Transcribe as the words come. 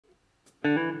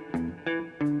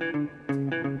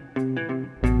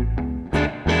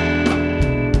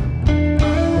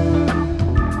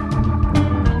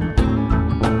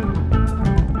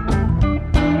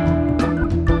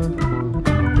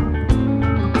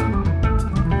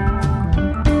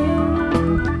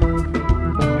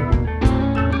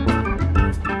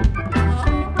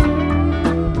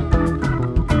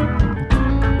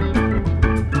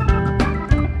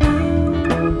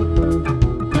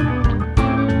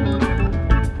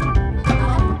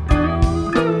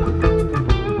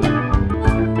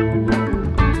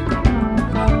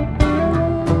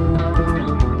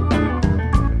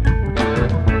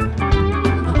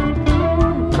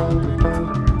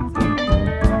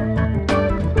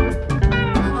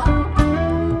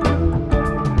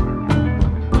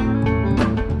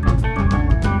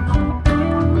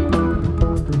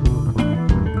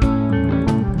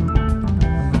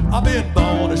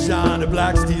Shiny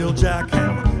black steel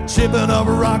jackhammer, chipping up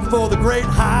a rock for the great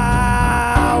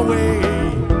highway.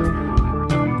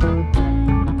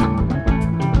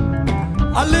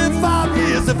 I live 5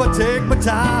 years if I take my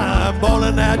time,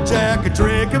 balling that jack and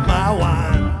drinking my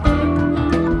wine.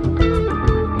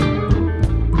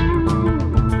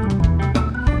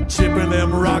 Chipping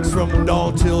them rocks from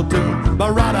dawn till doom. My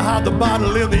rider hide the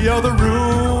bottle in the other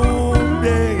room.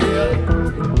 Yeah.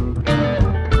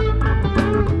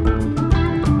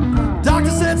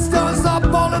 Don't stop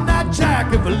balling that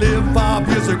jack. If I live 5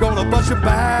 years, they're gonna bust your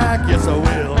back. Yes, I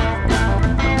will.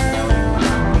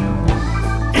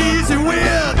 Easy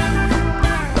wind,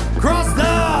 cross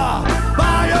the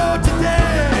bayou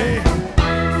today.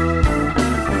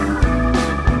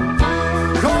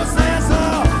 'Cause there's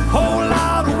a whole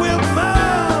lot of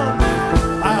women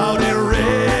out in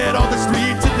red on the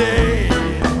street today.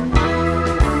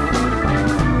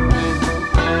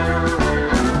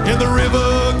 And the river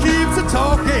keeps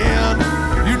talking,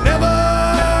 you never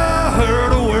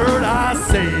heard a word I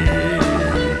say.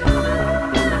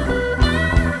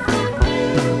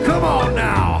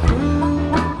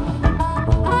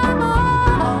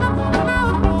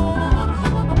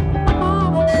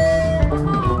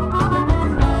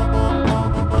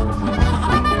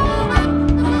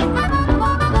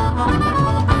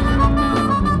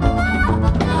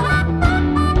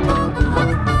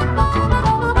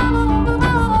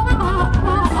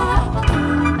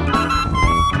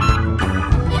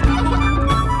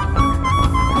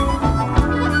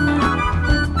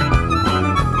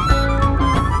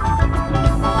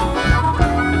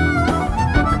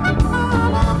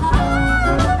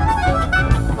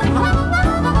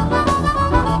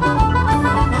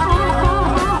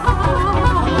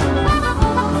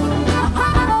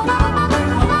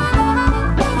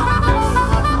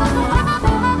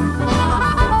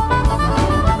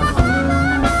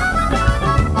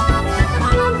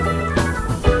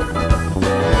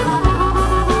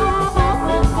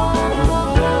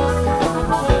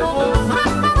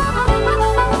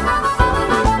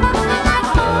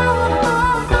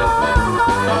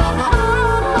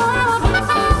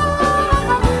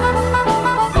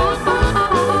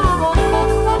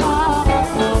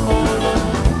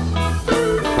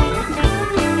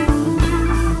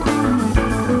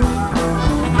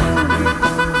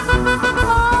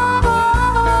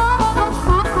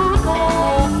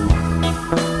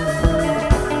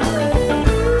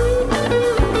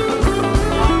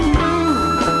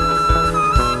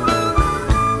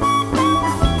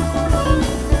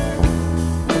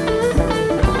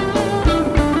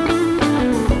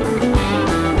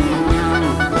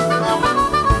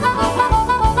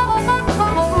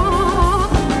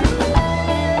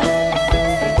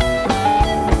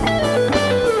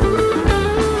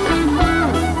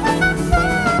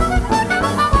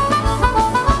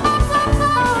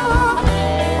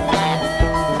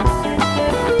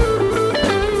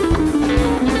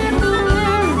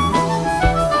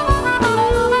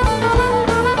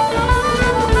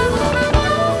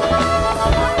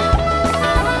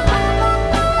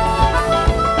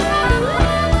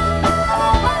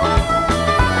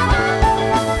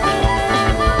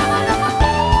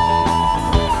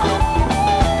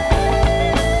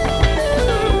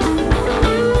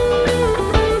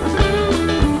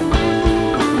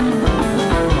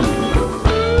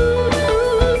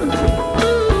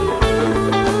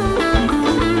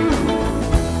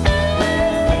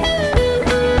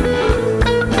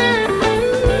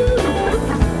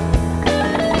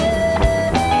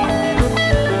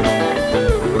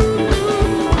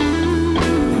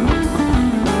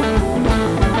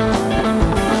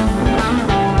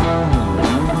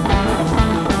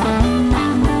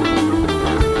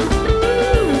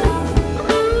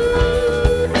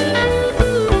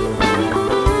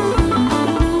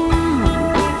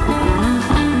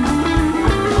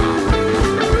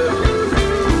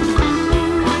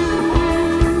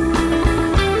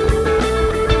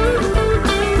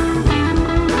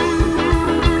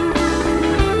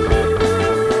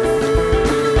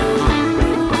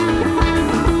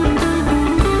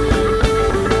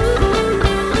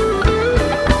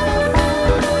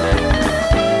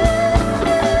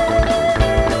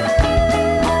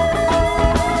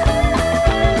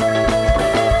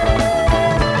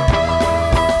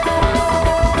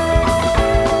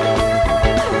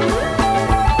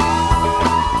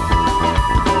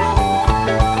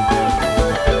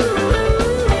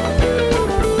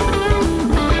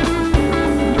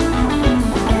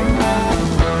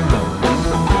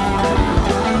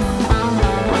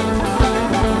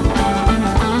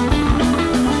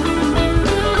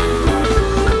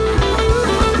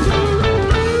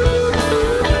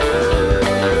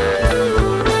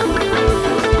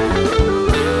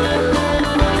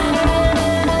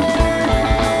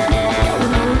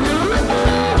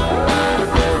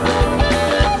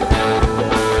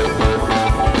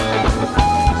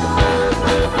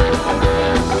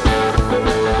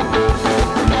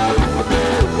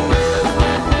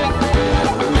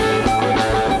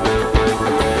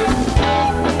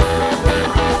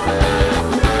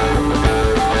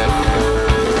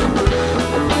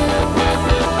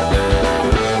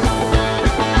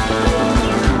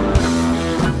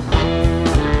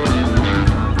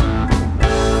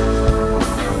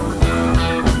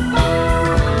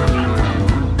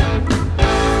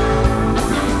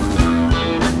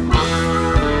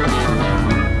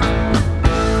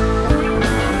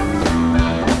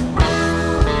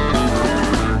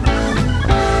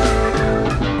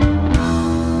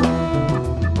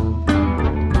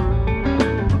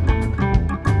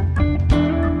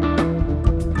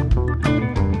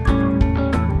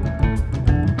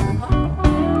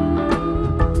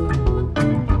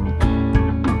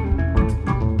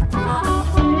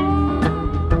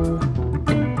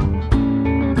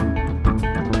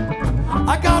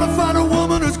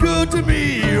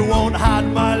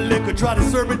 by the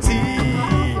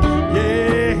serpentine.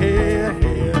 Yeah.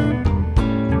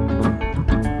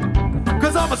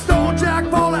 Cause I'm a stone jack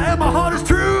faller and my heart is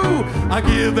true. I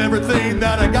give everything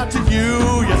that I got to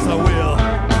you. Yes, I will.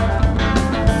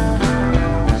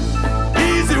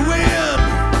 Easy win.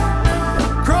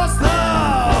 Cross the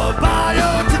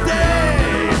bayou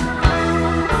today.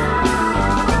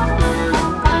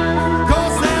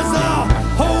 Cause there's a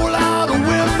whole lot of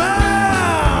women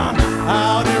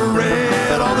out in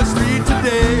red on the street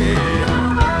today.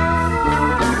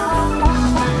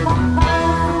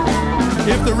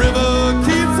 If the river